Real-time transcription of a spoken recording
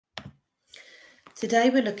Today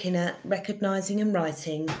we're looking at recognising and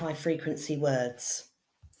writing high frequency words.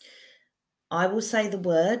 I will say the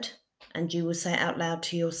word and you will say it out loud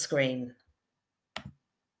to your screen.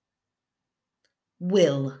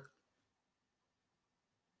 Will.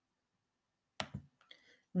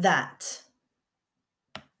 That.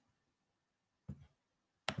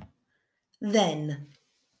 Then.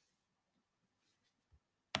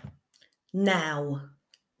 Now.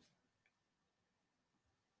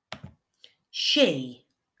 She.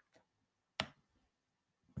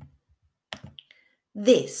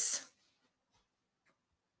 This.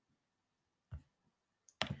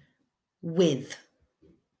 With.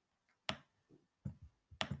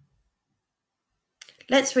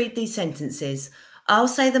 Let's read these sentences. I'll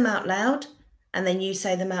say them out loud and then you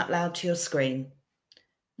say them out loud to your screen.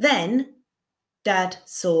 Then, Dad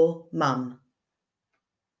saw Mum.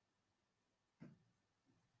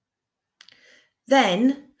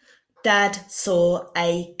 Then, Dad saw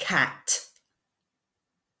a cat.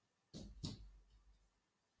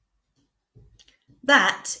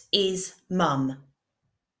 That is Mum.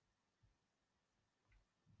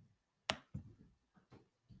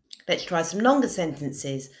 Let's try some longer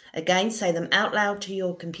sentences. Again, say them out loud to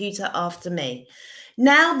your computer after me.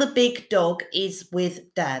 Now the big dog is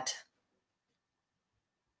with Dad.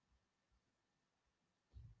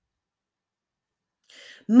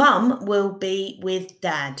 Mum will be with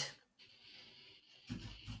Dad.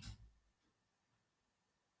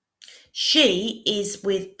 She is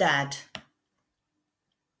with Dad.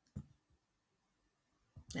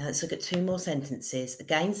 Now let's look at two more sentences.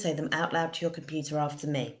 Again, say them out loud to your computer after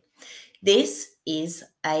me. This is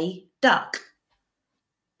a duck.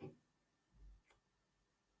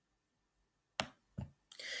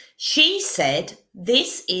 She said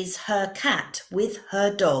this is her cat with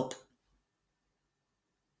her dog.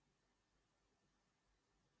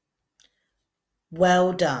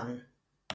 Well done.